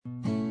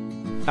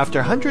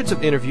After hundreds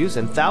of interviews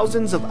and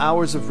thousands of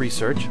hours of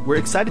research, we're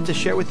excited to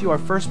share with you our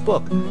first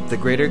book, The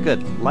Greater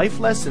Good,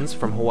 Life Lessons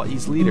from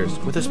Hawaii's Leaders,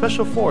 with a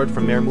special foreword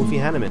from Mayor Mufi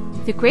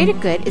Hanneman. The Greater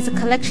Good is a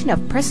collection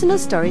of personal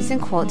stories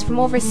and quotes from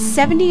over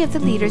 70 of the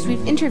leaders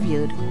we've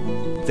interviewed.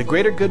 The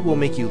Greater Good will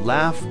make you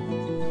laugh,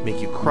 make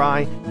you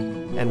cry,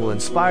 and will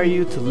inspire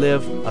you to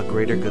live a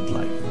greater good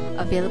life.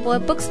 Available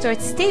at bookstores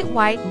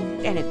statewide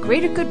and at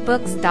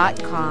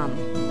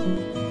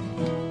greatergoodbooks.com.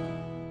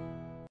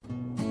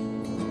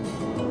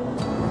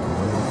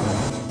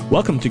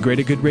 Welcome to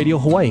Greater Good Radio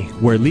Hawaii,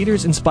 where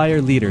leaders inspire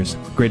leaders.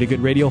 Greater Good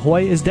Radio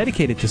Hawaii is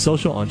dedicated to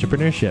social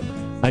entrepreneurship.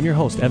 I'm your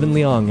host, Evan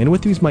Leong, and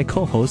with me is my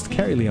co-host,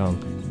 Carrie Leong.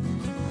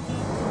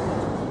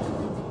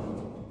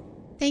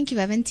 Thank you,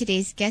 Evan.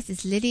 Today's guest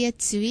is Lydia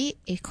Tsui,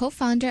 a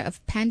co-founder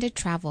of Panda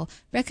Travel,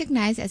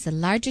 recognized as the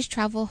largest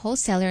travel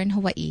wholesaler in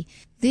Hawaii.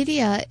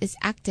 Lydia is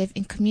active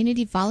in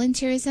community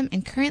volunteerism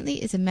and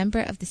currently is a member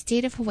of the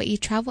State of Hawaii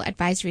Travel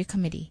Advisory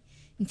Committee.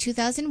 In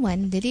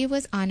 2001, Lydia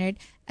was honored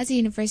as a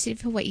University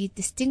of Hawaii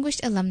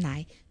Distinguished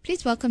Alumni.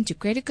 Please welcome to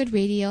Greater Good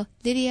Radio,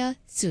 Lydia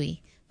Tsui.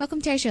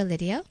 Welcome to our show,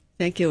 Lydia.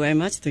 Thank you very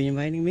much for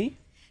inviting me.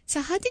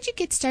 So how did you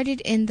get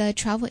started in the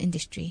travel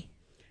industry?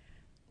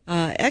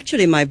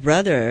 Actually, my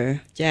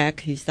brother,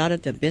 Jack, he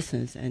started the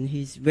business, and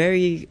he's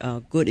very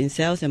good in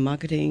sales and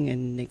marketing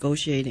and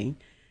negotiating.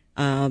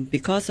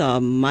 Because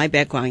of my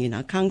background in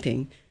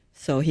accounting,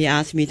 so he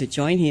asked me to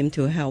join him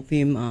to help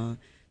him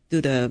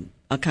do the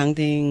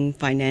accounting,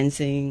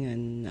 financing,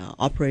 and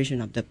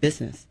operation of the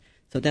business.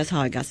 So that's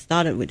how I got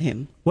started with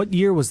him. What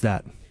year was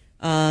that?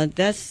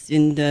 That's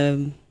in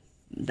the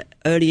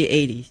early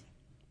 80s.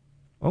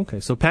 Okay,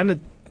 so Panda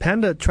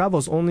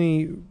Travel's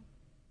only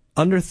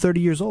under 30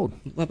 years old.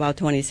 About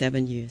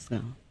 27 years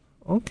now.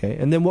 Okay,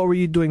 and then what were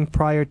you doing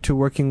prior to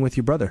working with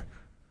your brother?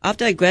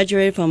 After I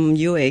graduated from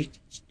UH,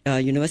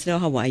 University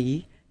of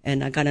Hawaii,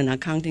 and I got an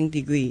accounting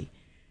degree.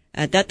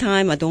 At that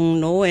time, I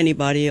don't know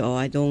anybody or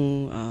I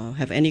don't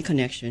have any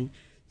connection.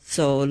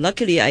 So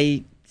luckily,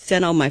 I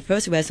sent out my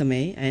first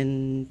resume,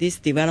 and this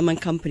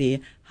development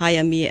company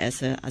hired me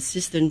as an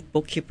assistant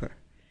bookkeeper.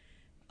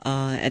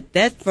 At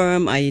that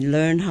firm, I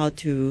learned how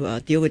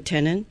to deal with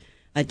tenants.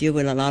 I deal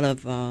with a lot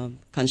of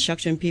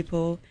construction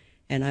people,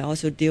 and I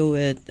also deal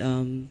with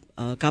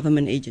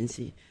government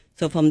agency.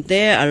 So from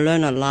there, I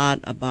learned a lot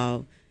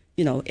about,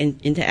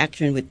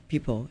 interaction with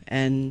people.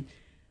 And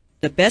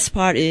the best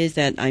part is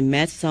that I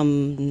met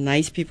some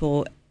nice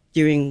people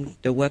during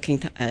the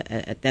working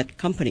at that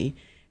company.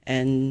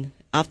 And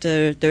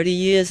after 30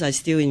 years, I'm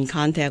still in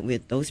contact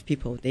with those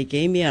people. They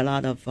gave me a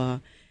lot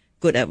of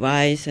good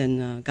advice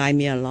and guide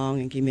me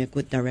along and give me a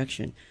good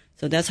direction.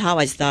 So that's how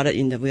I started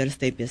in the real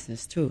estate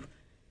business too.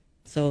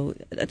 So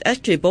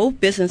actually, both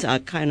businesses are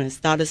kind of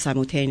started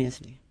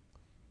simultaneously.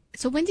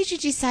 So when did you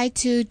decide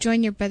to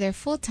join your brother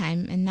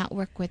full-time and not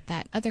work with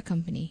that other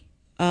company?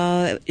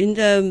 In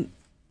the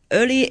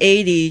early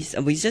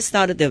 80s, we just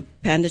started the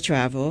Panda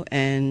Travel,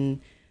 and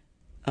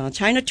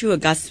China Tour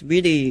got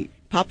really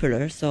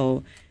popular.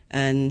 So,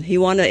 and he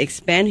wanted to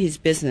expand his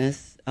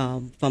business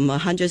from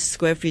 100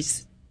 square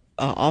feet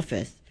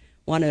office,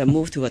 wanted to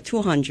move to a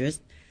 200.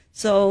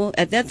 So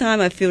at that time,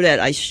 I feel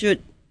that I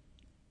should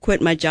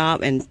quit my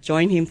job and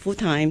join him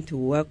full-time to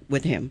work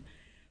with him.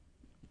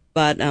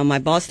 But my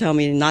boss told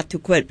me not to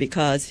quit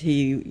because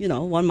he,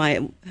 want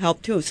my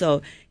help too.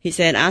 So he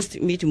said,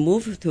 asked me to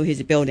move to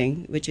his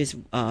building, which is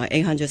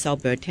 800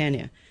 South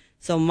Britannia.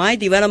 So my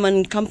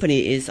development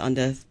company is on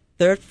the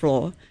 3rd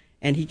floor,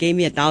 and he gave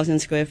me 1,000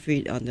 square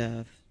feet on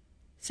the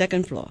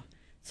 2nd floor.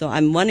 So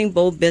I'm running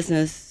both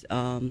business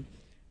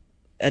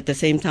at the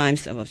same time,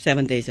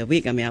 7 days a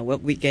week. I mean, I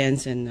work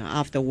weekends and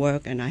after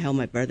work, and I help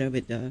my brother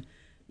with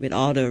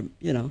all the,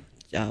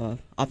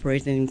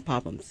 operating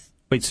problems.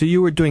 Wait, so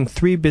you were doing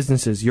 3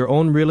 businesses, your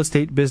own real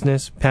estate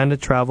business, Panda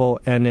Travel,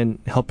 and then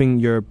helping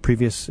your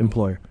previous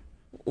employer?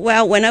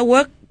 Well, when I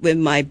work with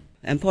my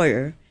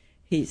employer,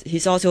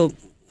 he's also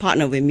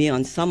partnered with me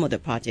on some of the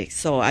projects.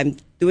 So I'm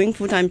doing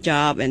full-time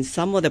job and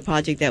some of the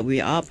project that we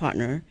are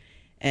partner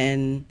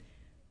and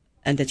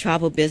the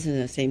travel business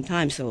at the same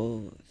time.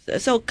 So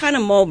kind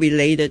of more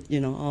related,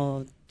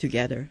 all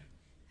together.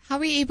 How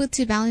were you able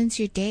to balance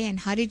your day,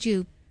 and how did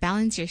you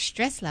balance your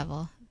stress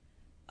level?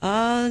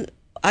 I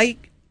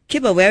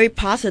keep a very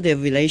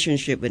positive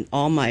relationship with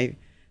all my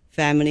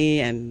family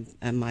and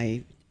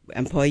my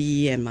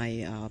employee and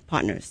my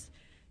partners.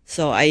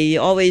 So I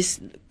always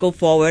go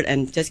forward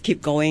and just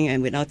keep going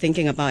and without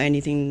thinking about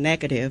anything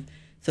negative.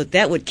 So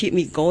that would keep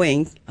me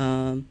going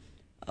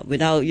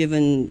without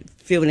even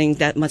feeling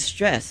that much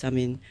stress. I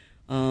mean,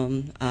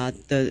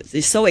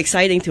 it's so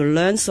exciting to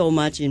learn so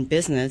much in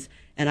business,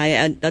 and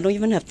I don't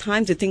even have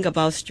time to think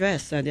about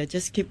stress. I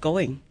just keep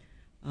going.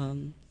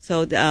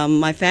 So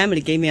my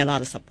family gave me a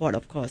lot of support,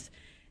 of course,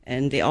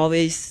 and they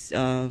always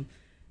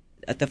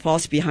at the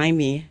force behind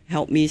me,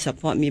 help me,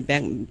 support me,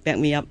 back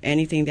me up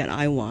anything that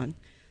I want.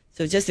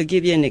 So just to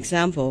give you an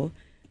example,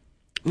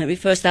 when we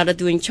first started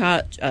doing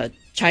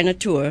China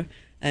tour,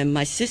 and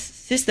my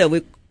sister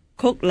would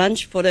cook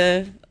lunch for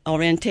the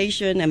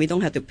orientation, and we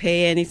don't have to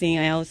pay anything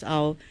else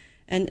out.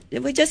 And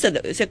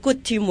it's a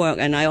good teamwork,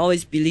 and I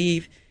always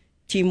believe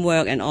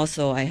teamwork, and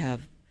also I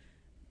have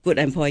good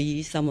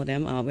employees. Some of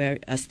them are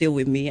still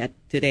with me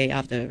today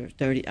after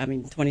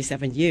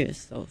 27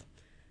 years. So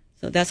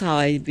that's how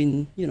I've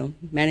been,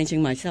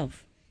 managing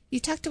myself. You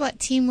talked about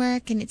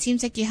teamwork, and it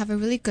seems like you have a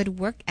really good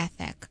work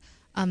ethic.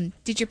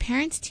 Did your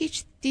parents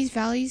teach these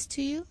values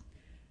to you?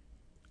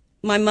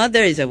 My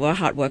mother is a very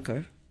hard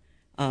worker.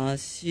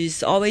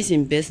 She's always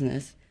in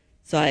business.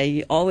 So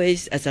I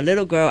always, as a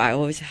little girl, I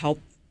always help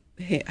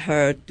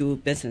her do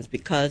business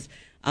because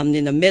I'm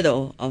in the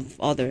middle of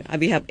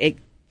we have 8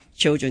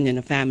 children in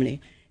the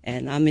family,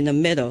 and I'm in the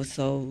middle.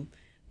 So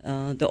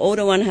the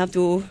older one have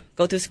to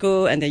go to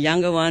school, and the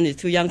younger one is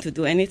too young to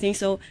do anything.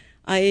 So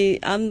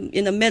I'm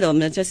in the middle.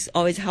 I'm just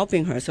always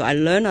helping her. So I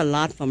learn a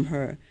lot from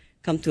her,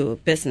 come to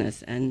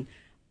business. And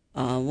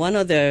one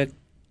of the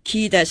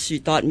key that she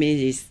taught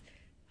me is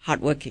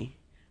hardworking.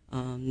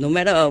 No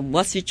matter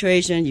what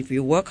situation, if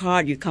you work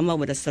hard, you come up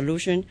with a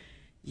solution,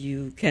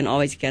 you can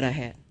always get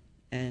ahead.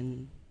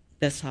 And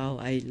that's how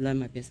I learn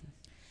my business.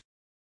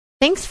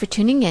 Thanks for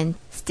tuning in.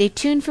 Stay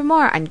tuned for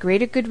more on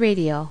Greater Good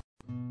Radio.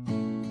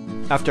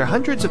 After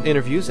hundreds of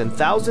interviews and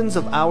thousands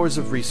of hours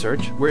of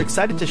research, we're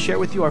excited to share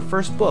with you our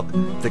first book,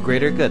 The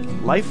Greater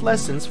Good, Life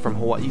Lessons from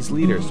Hawaii's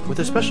Leaders, with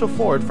a special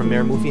foreword from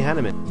Mayor Mufi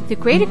Hanneman. The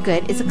Greater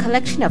Good is a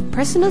collection of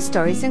personal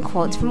stories and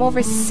quotes from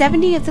over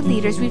 70 of the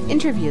leaders we've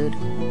interviewed.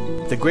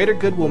 The Greater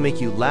Good will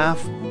make you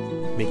laugh,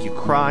 make you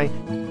cry,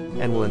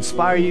 and will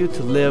inspire you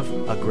to live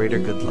a greater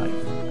good life.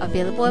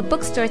 Available at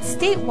bookstores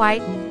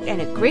statewide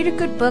and at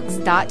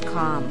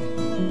greatergoodbooks.com.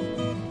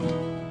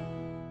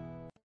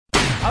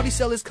 How'd he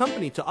sell his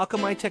company to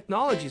Akamai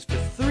Technologies for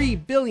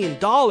 $3 billion?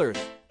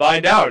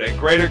 Find out at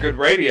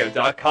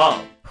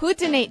greatergoodradio.com. Who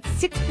donates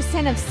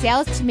 6% of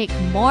sales to make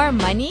more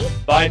money?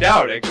 Find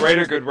out at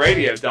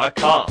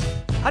greatergoodradio.com.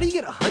 How do you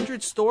get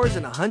 100 stores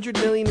and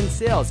 $100 million in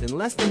sales in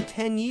less than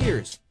 10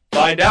 years?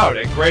 Find out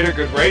at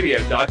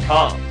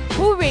greatergoodradio.com.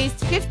 Who raised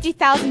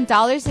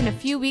 $50,000 in a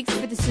few weeks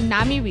for the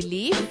tsunami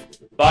relief?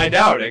 Find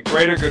out at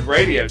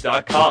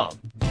greatergoodradio.com.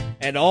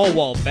 And all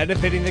while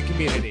benefiting the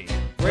community.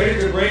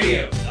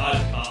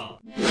 greatergoodradio.com.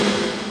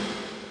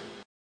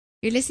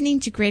 You're listening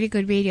to Greater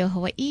Good Radio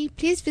Hawaii.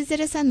 Please visit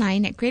us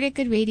online at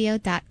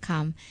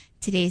greatergoodradio.com.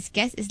 Today's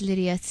guest is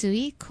Lydia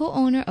Tsui,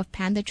 co-owner of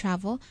Panda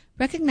Travel,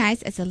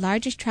 recognized as the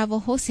largest travel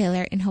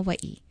wholesaler in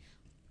Hawaii.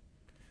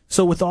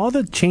 So with all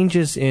the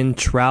changes in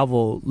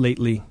travel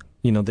lately,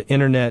 the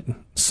internet,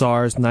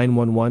 SARS,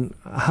 911,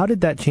 how did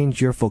that change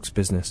your folks'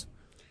 business?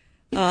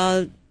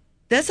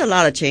 There's a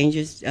lot of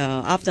changes.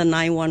 After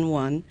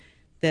 911,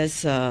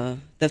 there's the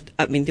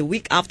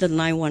week after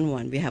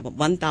 911, we have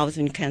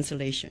 1,000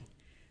 cancellation.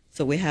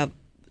 So we have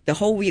the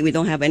whole week we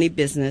don't have any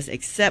business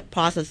except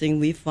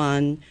processing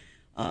refund,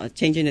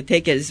 changing the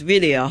ticket. It's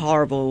really a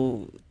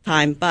horrible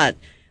time, but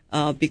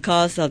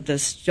because of the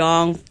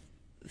strong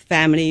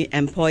family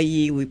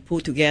employee we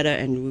put together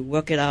and we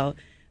work it out,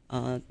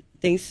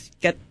 things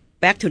get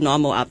back to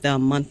normal after a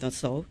month or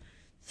so.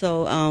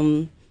 So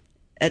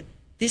at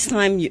this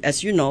time,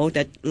 as you know,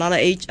 that a lot of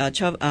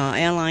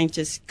airlines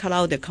just cut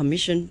out the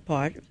commission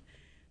part.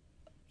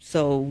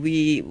 So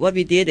what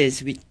we did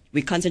is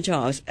we concentrate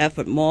our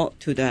effort more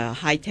to the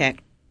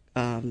high-tech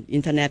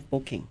internet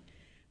booking.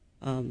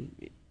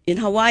 In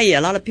Hawaii,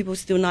 a lot of people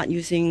still not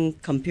using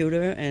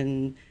computer,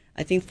 and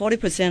I think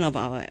 40% of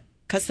our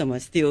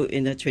customers still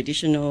in the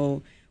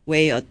traditional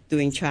way of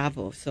doing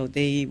travel. So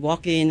they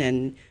walk in,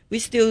 and we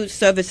still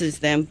services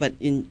them, but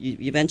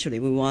eventually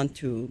we want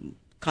to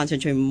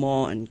concentrate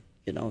more on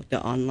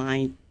the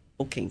online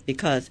booking,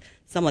 because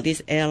some of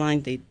these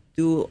airlines, they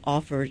do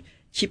offer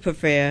cheaper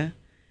fare,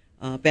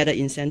 better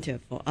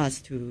incentive for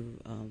us to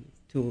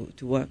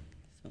work.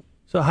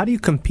 So how do you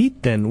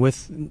compete then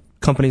with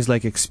companies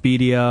like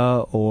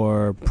Expedia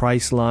or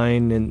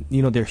Priceline, and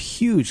they're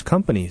huge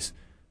companies?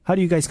 How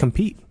do you guys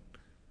compete?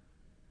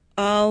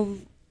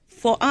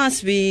 For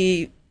us,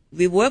 we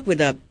work with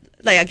a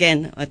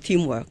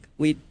teamwork.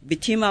 We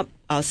team up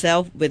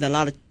ourselves with a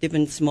lot of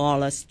different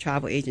smaller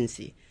travel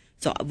agency.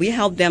 So we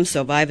help them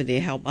survive, and they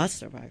help us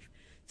survive.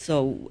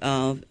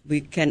 So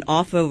we can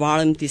offer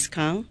volume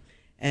discount,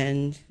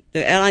 and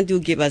the airline do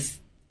give us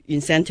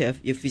incentive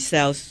if we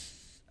sell,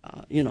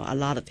 a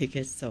lot of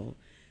tickets. So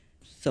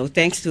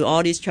thanks to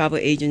all these travel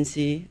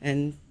agency,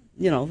 and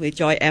they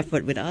join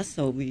effort with us,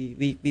 so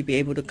we be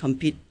able to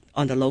compete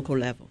on the local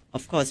level.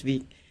 Of course,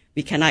 we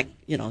cannot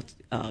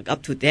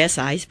up to their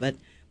size, but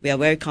we are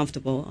very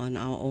comfortable on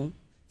our own.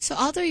 So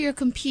although you're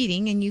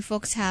competing and you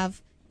folks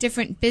have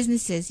different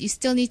businesses, you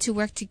still need to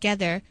work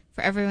together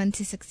for everyone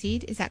to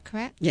succeed. Is that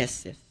correct?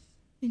 Yes.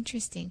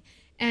 Interesting.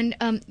 And,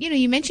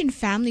 you mentioned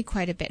family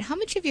quite a bit. How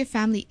much of your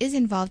family is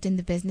involved in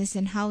the business,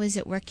 and how is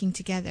it working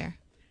together?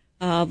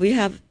 We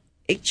have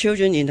 8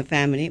 children in the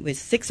family, with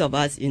 6 of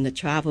us in the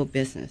travel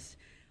business.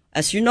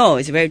 As you know,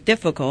 it's very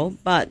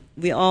difficult, but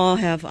we all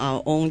have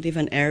our own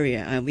different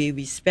area, and we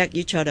respect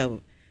each other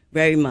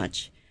very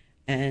much.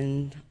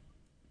 And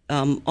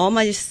all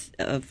my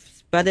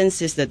brother and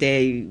sister,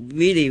 they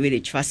really, really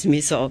trust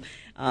me. So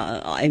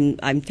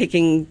I'm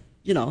taking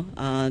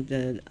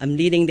I'm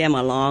leading them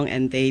along,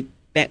 and they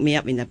back me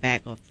up in the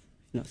back of,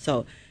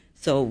 so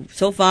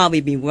far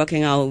we've been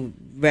working out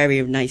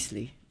very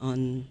nicely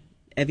on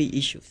every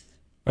issue.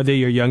 Are they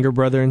your younger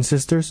brother and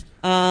sisters?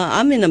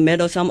 I'm in the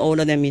middle. Some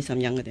older than me, some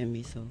younger than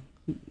me. So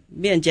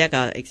me and Jack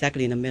are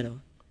exactly in the middle.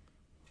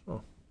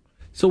 Oh.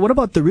 So what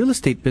about the real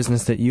estate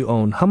business that you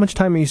own? How much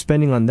time are you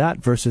spending on that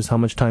versus how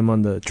much time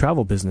on the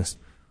travel business?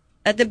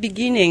 At the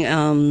beginning,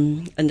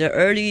 in the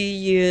early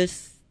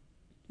years,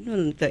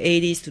 the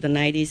 80s to the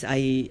 90s,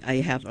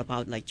 I have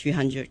about like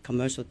 300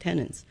 commercial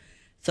tenants.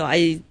 So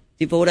I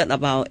devoted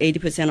about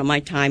 80% of my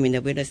time in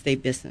the real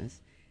estate business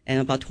and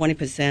about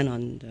 20%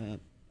 on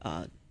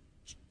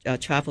the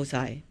travel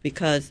side,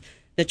 because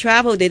the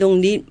travel, they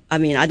don't need,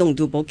 I don't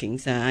do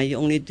bookings. I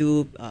only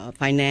do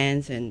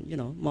finance and,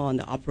 more on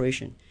the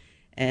operation.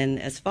 And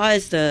as far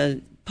as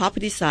the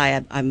property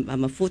side,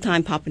 I'm a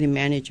full-time property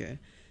manager.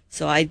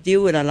 So I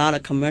deal with a lot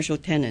of commercial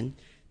tenants.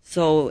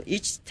 So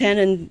each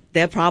tenant,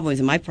 their problem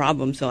is my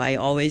problem. So I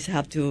always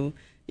have to,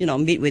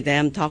 meet with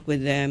them, talk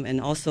with them. And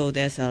also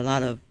there's a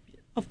lot of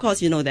course,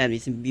 that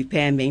is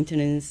repair and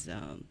maintenance.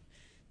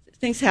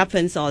 Things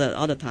happen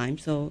all the time.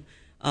 So,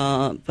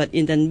 but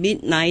in the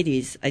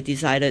mid-90s, I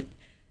decided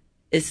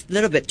it's a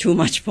little bit too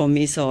much for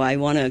me. So I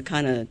want to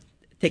kind of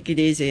take it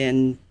easy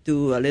and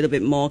do a little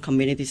bit more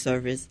community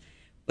service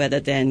rather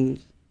than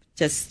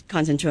just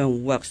concentrate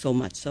on work so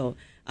much. So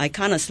I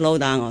kind of slow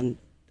down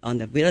on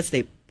the real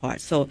estate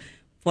part. So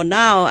for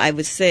now, I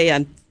would say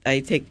I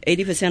take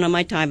 80% of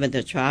my time at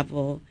the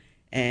travel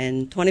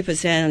and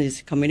 20%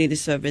 is community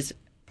service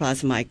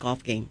plus my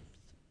golf game.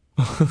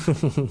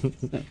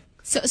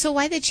 So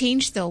why the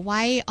change though?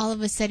 Why all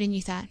of a sudden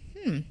you thought,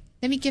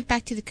 let me give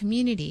back to the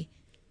community?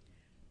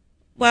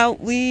 Well,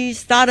 we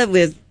started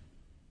with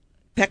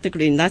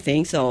practically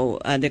nothing. So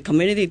the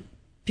community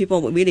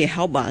people really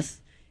help us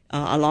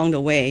along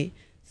the way.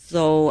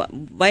 So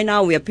right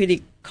now we are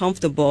pretty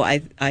comfortable.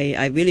 I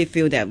really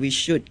feel that we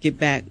should give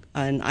back,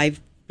 and I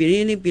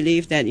really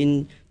believe that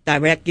in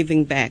direct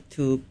giving back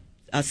to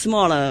a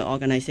smaller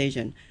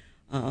organization.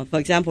 For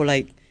example,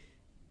 like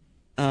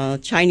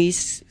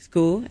Chinese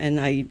school, and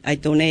I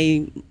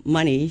donate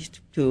money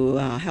to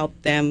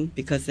help them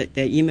because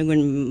they're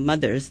immigrant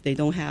mothers. They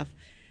don't have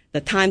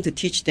the time to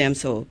teach them.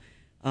 So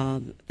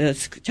the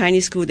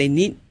Chinese school, they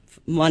need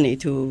money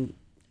to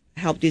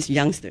help these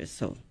youngsters.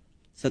 So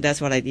that's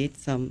what I did.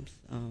 And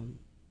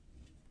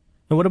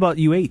what about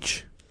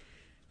UH?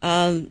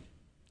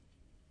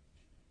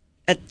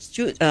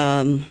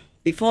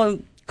 Before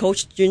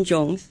Coach Jun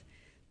Jones,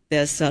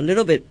 there's a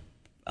little bit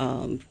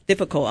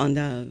difficult on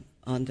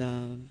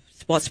the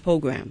sports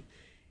program,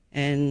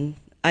 and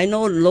I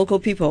know local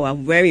people are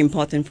very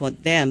important for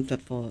them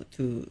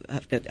to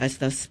have that as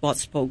the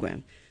sports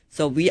program.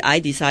 So I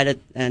decided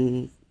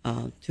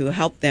to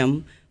help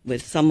them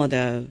with some of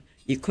the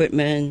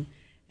equipment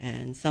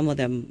and some of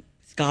the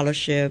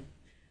scholarship,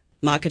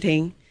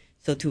 marketing,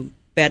 so to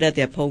better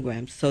their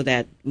programs, so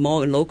that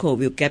more local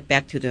will get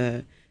back to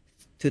the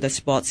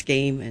sports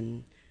game.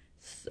 And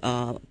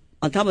on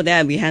top of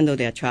that, we handle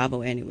their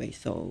travel anyway.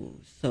 So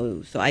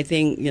I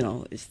think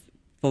it's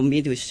for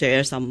me to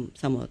share some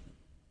of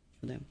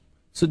them.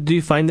 So do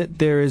you find that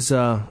there is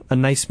a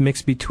nice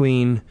mix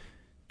between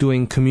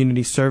doing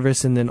community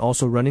service and then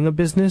also running a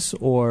business,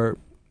 or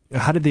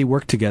how did they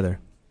work together?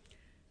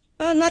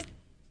 When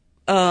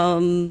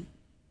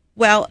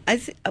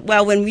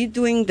we're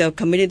doing the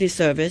community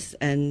service,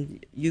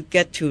 and you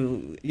get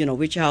to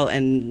reach out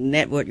and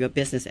network your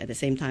business at the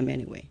same time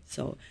anyway.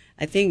 So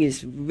I think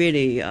it's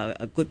really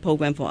a good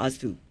program for us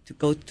to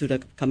go to the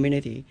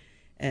community.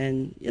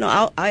 And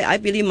I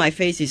believe my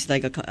face is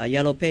like a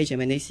yellow page, and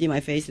when they see my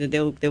face,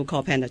 they'll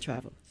call Panda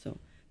Travel. So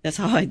that's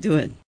how I do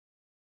it.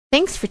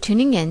 Thanks for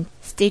tuning in.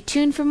 Stay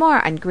tuned for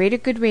more on Greater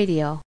Good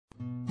Radio.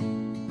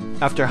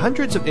 After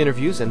hundreds of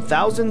interviews and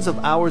thousands of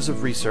hours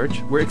of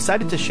research, we're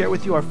excited to share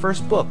with you our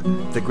first book,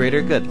 The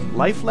Greater Good,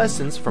 Life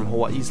Lessons from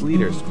Hawaii's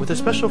Leaders, with a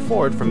special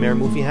foreword from Mayor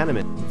Mufi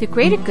Hanneman. The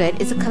Greater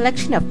Good is a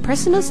collection of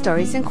personal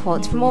stories and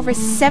quotes from over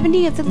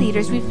 70 of the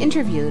leaders we've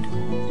interviewed.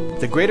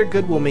 The Greater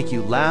Good will make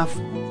you laugh,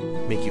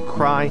 make you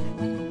cry,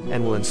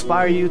 and will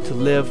inspire you to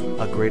live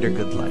a greater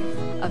good life.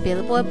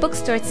 Available at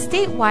bookstores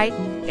statewide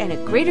and at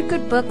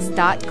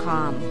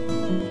greatergoodbooks.com.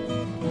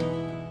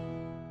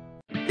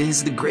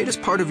 Is the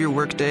greatest part of your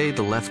workday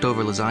the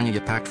leftover lasagna you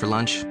packed for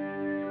lunch?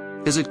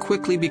 Is it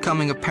quickly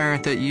becoming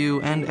apparent that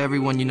you and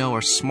everyone you know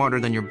are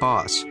smarter than your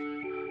boss?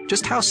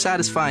 Just how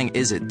satisfying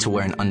is it to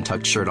wear an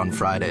untucked shirt on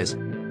Fridays?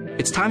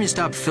 It's time you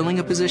stopped filling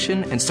a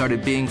position and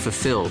started being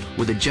fulfilled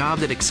with a job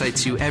that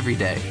excites you every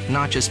day,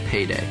 not just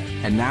payday.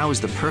 And now is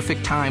the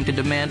perfect time to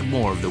demand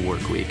more of the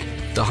work week.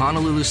 The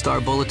Honolulu Star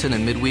Bulletin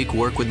and Midweek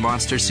work with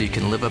Monster so you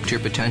can live up to your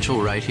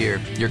potential right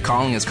here. Your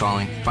calling is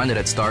calling. Find it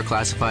at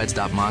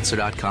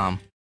starclassifieds.monster.com.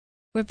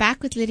 We're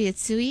back with Lydia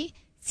Tsui,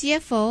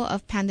 CFO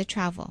of Panda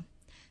Travel.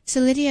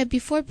 So Lydia,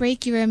 before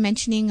break, you were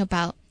mentioning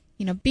about,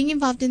 being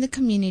involved in the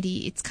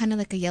community. It's kind of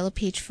like a yellow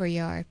page for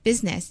your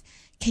business.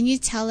 Can you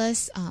tell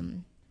us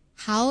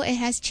how it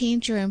has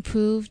changed or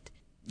improved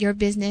your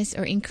business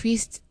or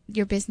increased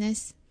your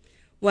business?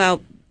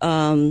 Well,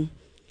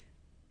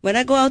 when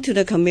I go out to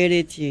the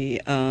community,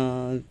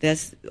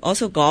 there's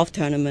also golf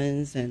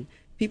tournaments and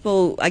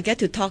people. I get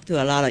to talk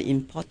to a lot of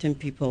important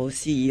people,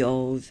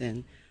 CEOs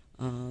and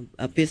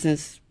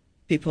business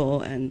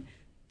people, and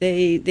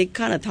they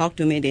kind of talk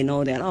to me. They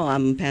know that,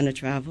 I'm Panda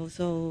Travel,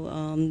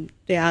 so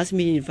they ask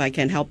me if I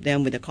can help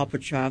them with the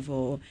corporate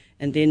travel,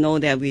 and they know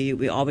that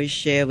we always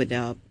share with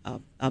our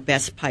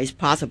best price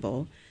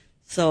possible.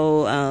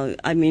 So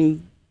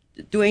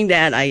doing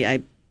that,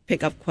 I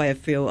pick up quite a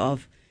few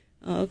of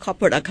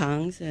corporate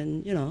accounts,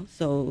 and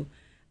so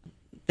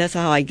that's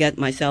how I get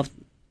myself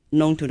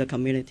known to the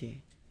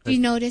community. Do you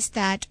notice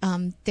that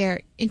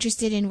they're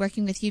interested in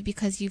working with you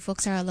because you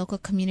folks are a local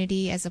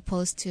community as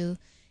opposed to,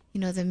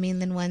 the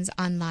mainland ones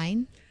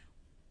online?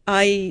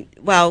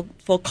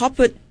 For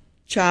corporate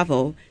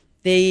travel,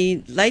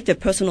 they like the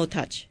personal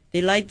touch.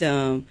 They like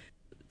the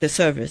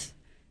service,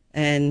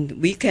 and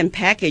we can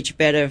package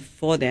better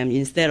for them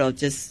instead of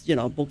just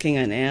booking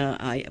an air.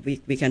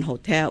 We can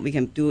hotel, we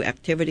can do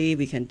activity,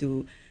 we can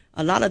do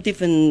a lot of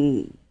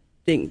different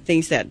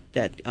things that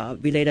are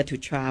related to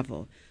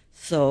travel.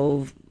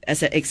 So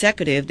as an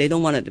executive, they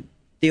don't want to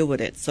deal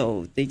with it,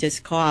 so they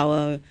just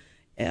call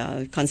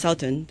our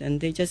consultant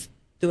and they just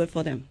do it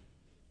for them.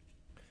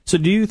 So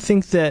do you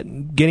think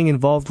that getting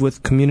involved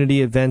with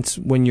community events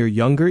when you're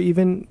younger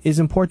even is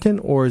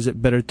important, or is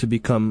it better to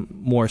become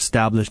more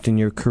established in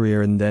your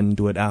career and then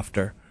do it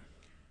after?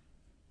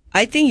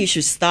 I think you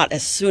should start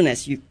as soon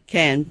as you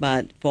can,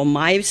 but for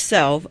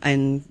myself,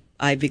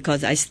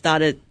 because I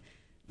started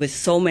with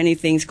so many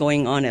things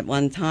going on at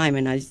one time,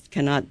 and I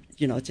cannot,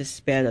 just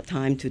spare the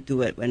time to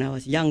do it when I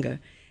was younger.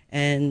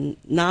 And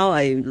now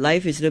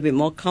life is a little bit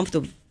more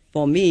comfortable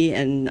for me,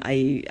 and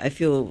I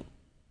feel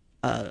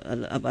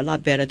a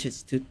lot better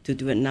to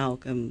do it now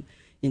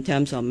in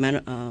terms of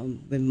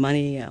with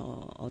money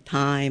or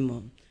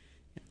time.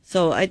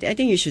 So I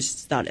think you should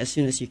start as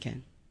soon as you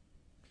can.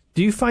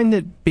 Do you find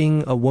that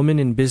being a woman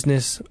in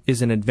business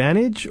is an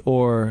advantage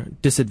or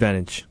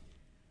disadvantage?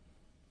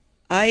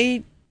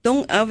 I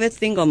don't ever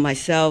think of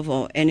myself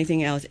or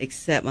anything else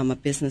except I'm a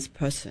business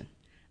person.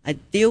 I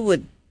deal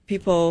with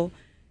people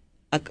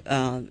at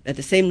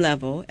the same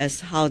level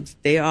as how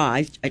they are.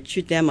 I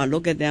treat them, I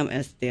look at them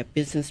as their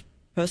business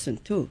person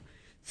too.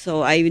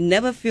 So I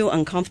never feel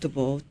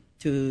uncomfortable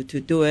to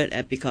do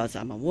it because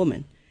I'm a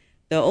woman.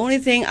 The only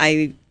thing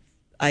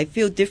I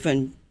feel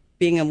different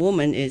being a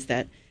woman is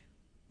that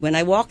when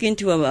I walk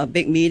into a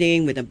big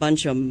meeting with a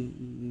bunch of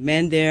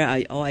men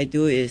there, all I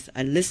do is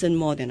I listen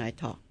more than I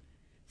talk.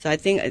 So I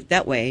think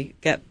that way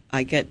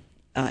I get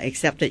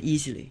accepted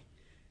easily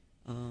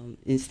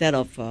instead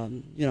of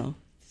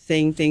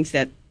saying things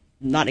that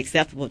not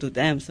acceptable to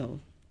them. So.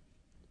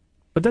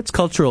 But that's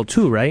cultural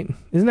too, right?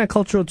 Isn't that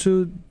cultural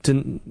too,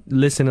 to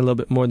listen a little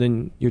bit more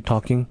than you're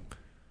talking?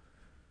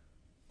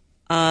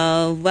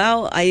 That's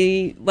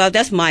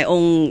my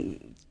own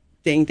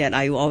thing that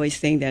I always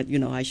think that,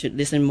 I should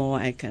listen more.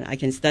 I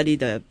can study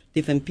the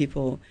different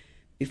people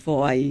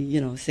before I,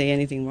 say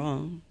anything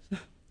wrong.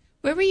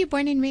 Where were you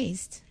born and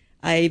raised?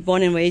 I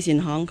born and raised in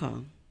Hong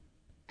Kong.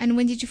 And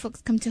when did you folks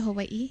come to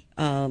Hawaii?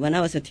 When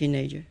I was a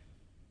teenager.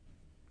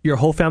 Your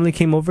whole family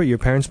came over? Your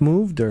parents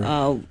moved, or?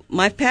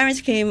 My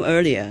parents came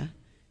earlier,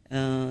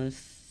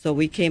 so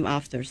we came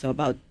after. So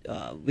about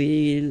all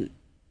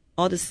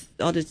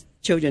the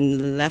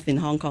children left in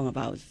Hong Kong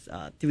about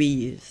 3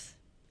 years.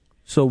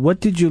 So what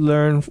did you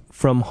learn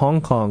from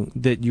Hong Kong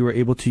that you were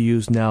able to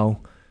use now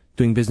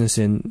doing business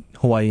in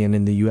Hawaii and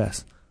in the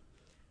U.S.?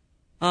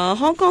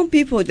 Hong Kong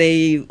people,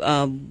 they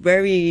are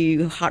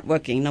very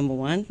hardworking, number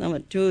one. Number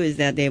two is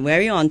that they're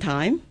very on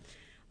time.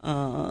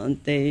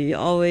 They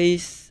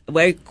always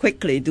very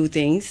quickly do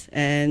things,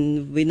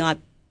 and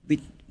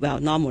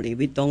normally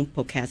we don't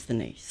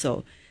procrastinate.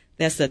 So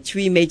that's the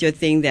three major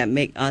things that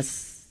make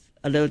us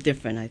a little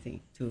different, I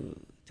think, to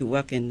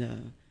work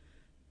in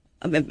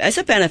as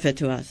a benefit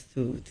to us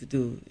to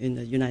do in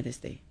the United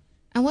States.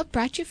 And what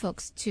brought you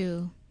folks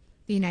to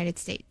the United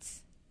States?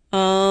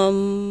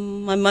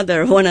 My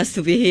mother wanted us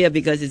to be here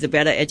because it's a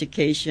better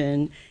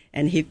education,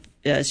 and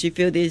she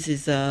feels this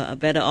is a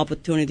better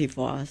opportunity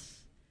for us.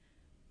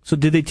 So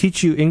did they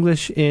teach you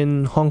English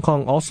in Hong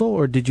Kong also,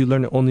 or did you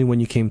learn it only when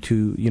you came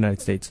to the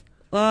United States?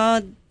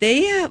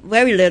 They have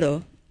very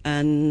little,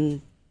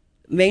 and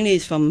mainly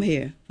it's from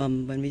here,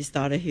 from when we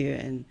started here.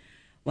 And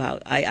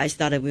I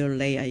started real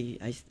late.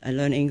 I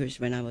learned English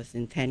when I was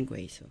in 10th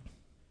grade.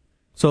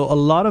 So a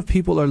lot of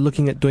people are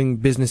looking at doing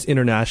business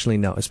internationally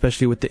now,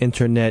 especially with the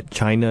internet.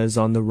 China is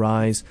on the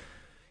rise.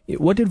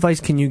 What advice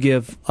can you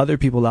give other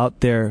people out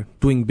there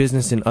doing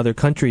business in other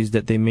countries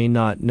that they may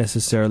not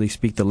necessarily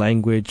speak the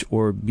language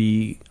or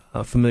be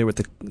familiar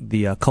with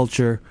the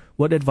culture?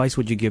 What advice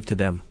would you give to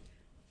them?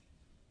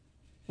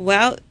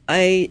 Well,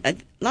 a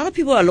lot of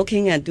people are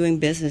looking at doing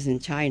business in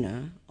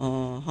China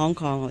or Hong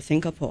Kong or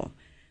Singapore.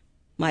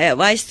 My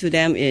advice to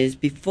them is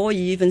before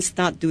you even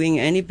start doing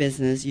any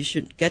business, you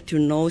should get to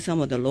know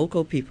some of the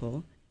local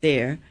people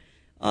there,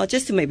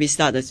 just to maybe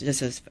start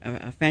just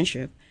a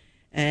friendship.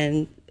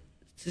 And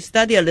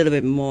study a little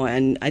bit more.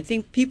 And I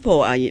think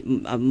people are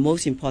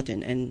most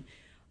important. And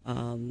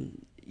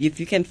if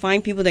you can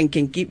find people that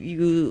can give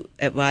you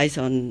advice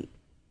on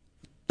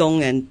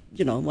and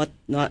what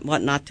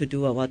not to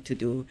do or what to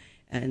do,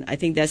 and I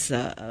think that's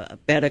a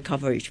better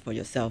coverage for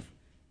yourself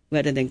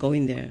rather than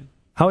going there.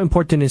 How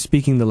important is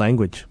speaking the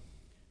language?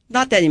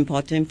 Not that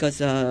important,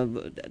 because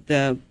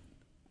right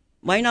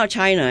now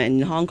China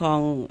and Hong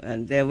Kong,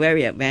 they're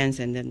very advanced,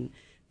 and then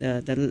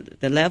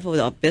the level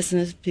of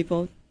business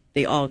people,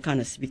 they all kind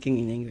of speaking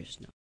in English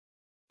now.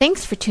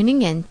 Thanks for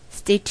tuning in.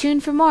 Stay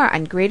tuned for more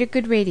on Greater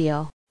Good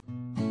Radio.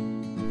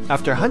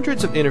 After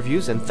hundreds of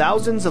interviews and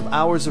thousands of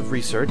hours of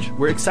research,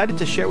 we're excited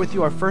to share with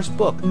you our first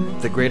book,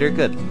 The Greater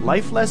Good,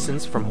 Life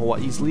Lessons from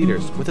Hawaii's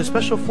Leaders, with a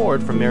special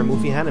foreword from Mayor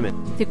Mufi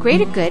Hanneman. The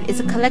Greater Good is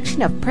a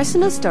collection of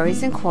personal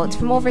stories and quotes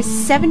from over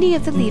 70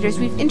 of the leaders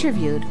we've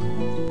interviewed.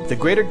 The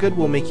Greater Good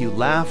will make you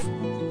laugh,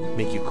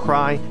 make you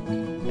cry,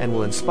 and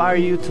will inspire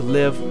you to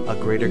live a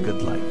greater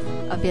good life.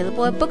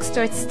 Available at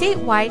bookstores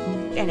statewide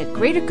and at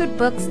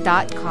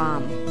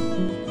greatergoodbooks.com.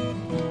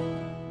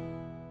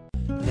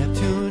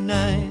 Neptune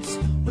nights,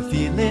 we're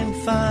feeling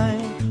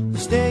fine. We're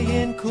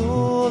staying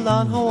cool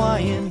on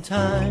Hawaiian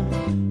time.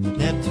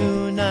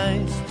 Neptune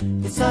nights,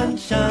 it's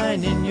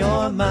sunshine in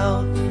your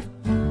mouth.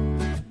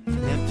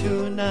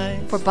 Neptune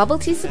nights. For bubble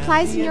tea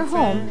supplies in your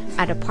home,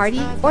 at a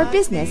party, or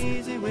business,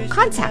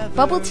 contact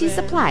Bubble Tea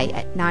Supply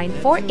at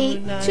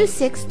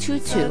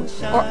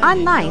 948-2622 or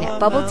online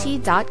at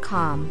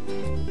bubbletea.com.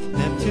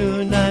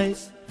 Neptune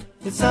nights,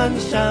 it's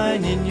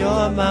sunshine in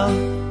your mouth.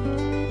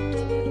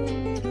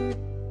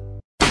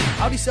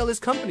 How'd he sell his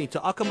company to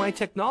Akamai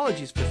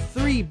Technologies for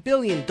 $3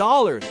 billion?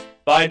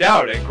 Find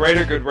out at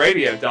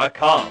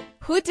greatergoodradio.com.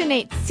 Who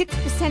donates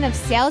 6% of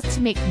sales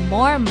to make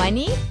more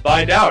money?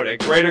 Find out at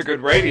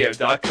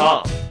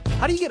greatergoodradio.com.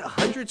 How do you get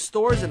 100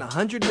 stores and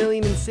 $100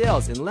 million in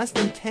sales in less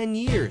than 10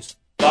 years?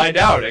 Find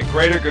out at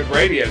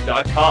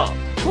greatergoodradio.com.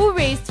 Who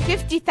raised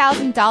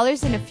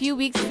 $50,000 in a few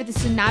weeks for the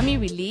tsunami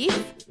relief?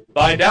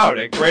 Find out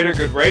at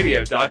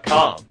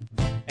greatergoodradio.com.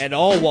 And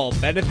all while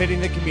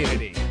benefiting the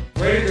community.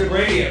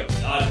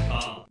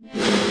 greatergoodradio.com.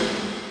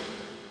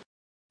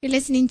 You're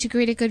listening to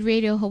Greater Good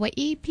Radio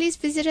Hawaii. Please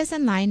visit us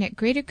online at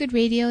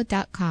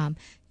greatergoodradio.com.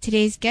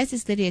 Today's guest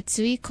is Lydia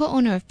Tsui,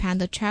 co-owner of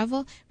Panda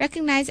Travel,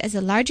 recognized as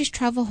the largest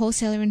travel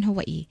wholesaler in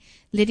Hawaii.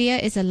 Lydia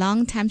is a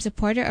longtime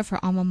supporter of her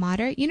alma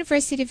mater,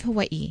 University of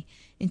Hawaii.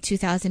 In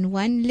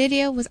 2001,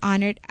 Lydia was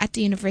honored at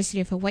the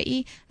University of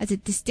Hawaii as a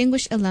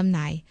distinguished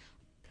alumni.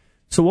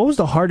 So what was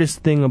the hardest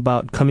thing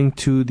about coming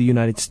to the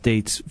United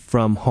States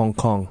from Hong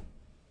Kong?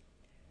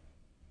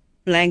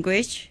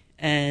 Language,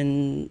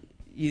 and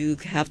you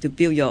have to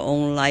build your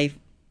own life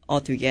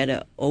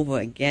altogether over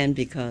again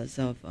because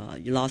of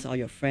you lost all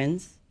your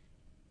friends.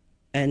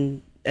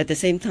 And at the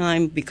same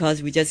time,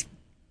 because we just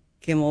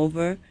came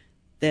over,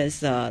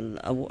 there's a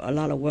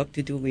lot of work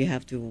to do. We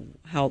have to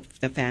help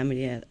the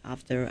family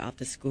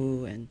after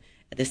school, and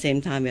at the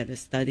same time we have to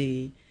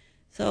study.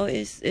 So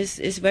it's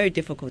a very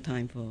difficult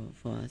time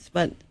for us.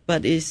 But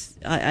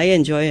I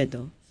enjoy it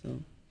though. So.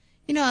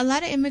 You know, a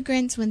lot of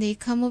immigrants, when they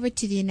come over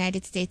to the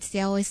United States, they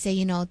always say,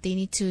 they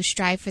need to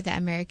strive for the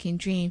American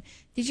dream.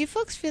 Did you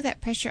folks feel that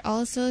pressure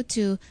also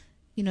to,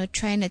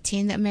 try and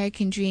attain the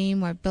American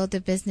dream or build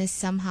a business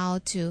somehow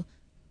to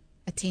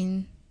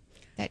attain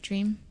that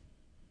dream?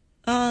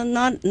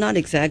 Not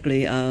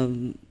exactly.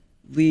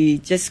 We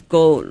just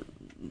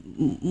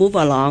move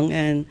along,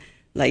 and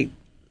like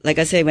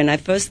I say, when I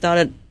first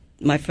started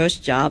my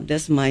first job,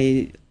 that's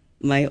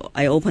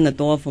I opened a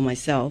door for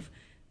myself.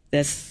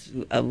 That's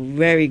a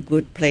very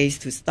good place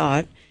to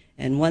start.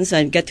 And once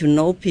I get to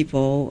know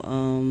people,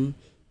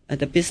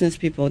 the business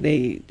people,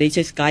 they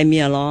just guide me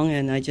along,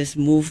 and I just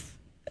move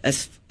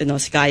as,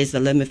 sky is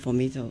the limit for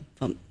me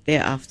from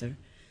thereafter.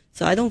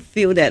 So I don't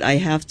feel that I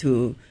have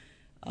to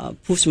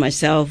push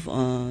myself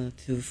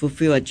to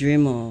fulfill a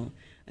dream,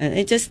 and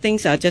it just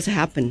things are just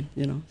happen,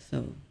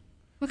 so.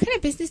 What kind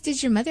of business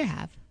did your mother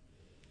have?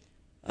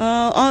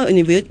 All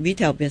in the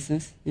retail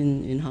business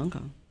in Hong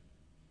Kong.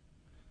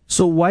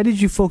 So why did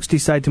you folks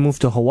decide to move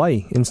to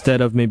Hawaii instead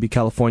of maybe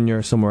California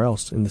or somewhere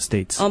else in the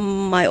States?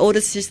 My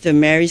older sister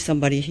married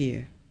somebody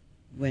here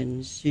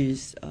when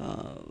she's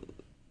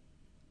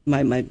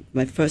my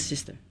first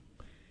sister.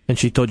 And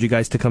she told you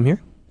guys to come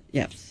here?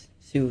 Yes.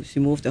 She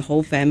moved the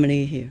whole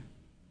family here.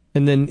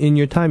 And then in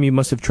your time, you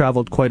must have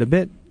traveled quite a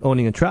bit,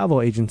 owning a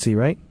travel agency,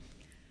 right?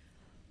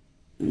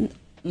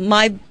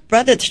 My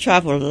brother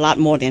travels a lot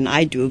more than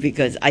I do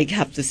because I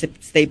have to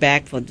stay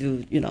back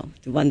to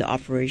run the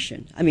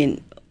operation. I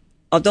mean,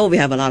 although we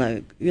have a lot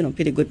of,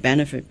 pretty good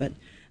benefit, but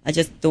I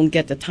just don't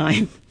get the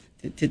time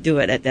to do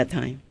it at that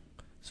time.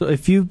 So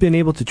if you've been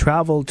able to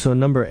travel to a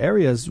number of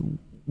areas,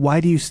 why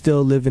do you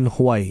still live in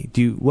Hawaii?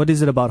 What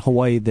is it about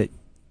Hawaii that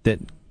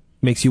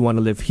makes you want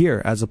to live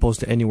here as opposed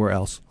to anywhere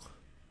else?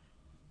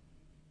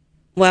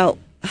 Well,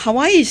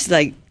 Hawaii is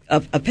like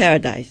a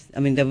paradise. I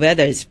mean, the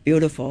weather is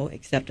beautiful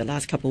except the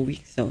last couple of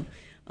weeks. So,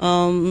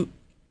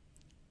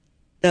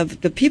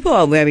 the people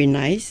are very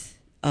nice.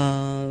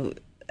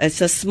 It's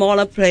a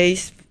smaller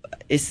place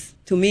it's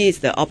to me, it's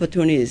the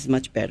opportunity is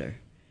much better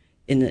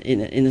in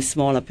a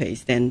smaller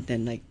place than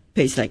like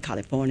place like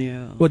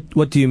California.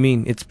 What do you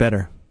mean it's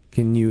better?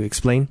 Can you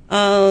explain?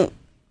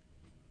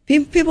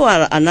 People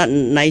are not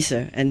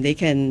nicer, and they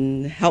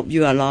can help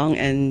you along,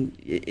 and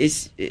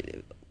it's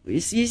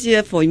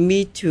easier for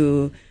me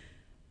to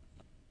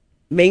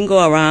mingle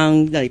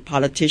around like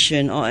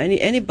politician or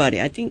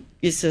anybody. I think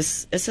it's a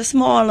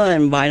smaller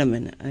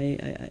environment.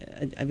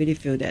 I really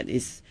feel that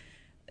it's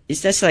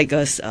just like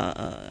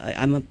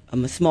I'm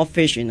a small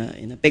fish in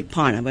a big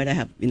pond. I better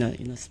have in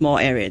a small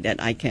area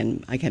that I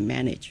can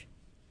manage.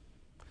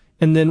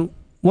 And then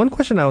one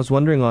question I was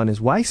wondering on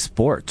is why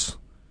sports?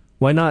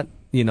 Why not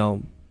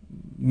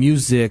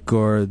music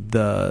or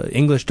the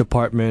English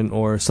department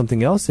or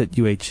something else at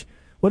UH?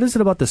 What is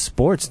it about the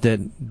sports that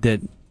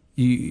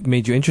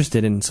made you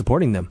interested in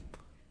supporting them?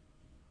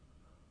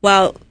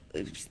 Well,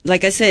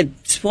 like I said,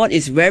 sport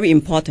is very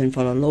important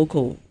for the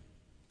local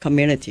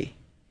community.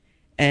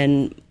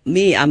 And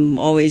me, I'm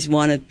always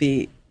want to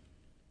be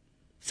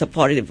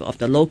supportive of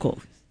the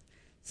locals.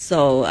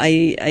 So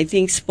I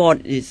think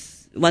sport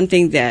is one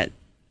thing that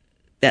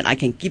I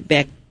can give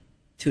back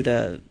to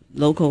the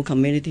local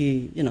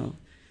community,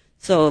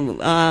 So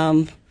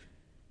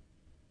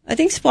I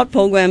think sport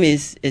program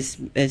is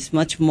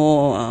much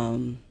more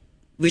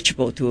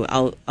reachable to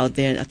out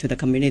there to the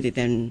community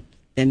than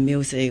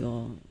music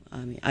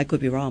I could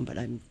be wrong, but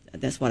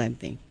that's what I'm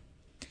thinking.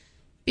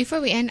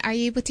 Before we end, are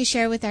you able to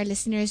share with our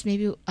listeners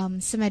maybe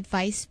some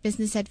advice,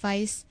 business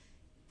advice,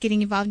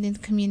 getting involved in the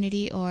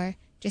community, or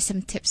just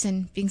some tips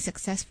in being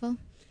successful?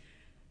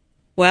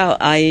 Well,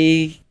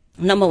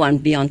 number one,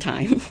 be on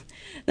time.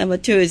 Number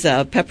two is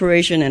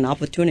preparation and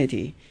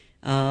opportunity.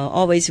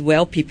 Always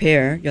well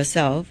prepare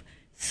yourself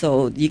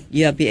so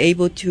you'll be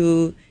able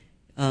to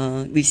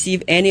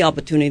receive any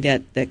opportunity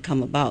that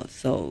come about.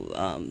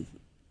 So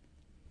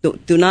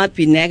do not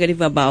be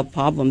negative about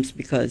problems,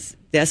 because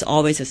there's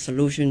always a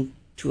solution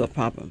to a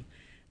problem.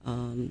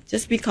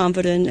 Just be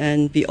confident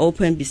and be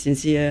open, be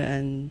sincere,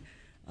 and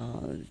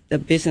the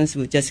business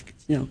will just,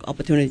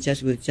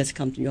 opportunity will just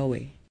come to your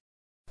way.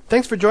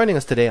 Thanks for joining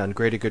us today on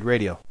Greater Good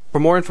Radio. For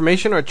more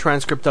information or a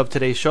transcript of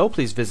today's show,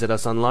 please visit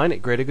us online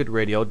at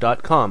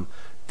greatergoodradio.com.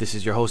 This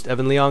is your host,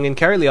 Evan Leong and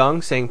Carrie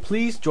Leong, saying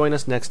please join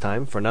us next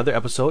time for another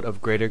episode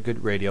of Greater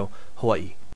Good Radio, Hawaii.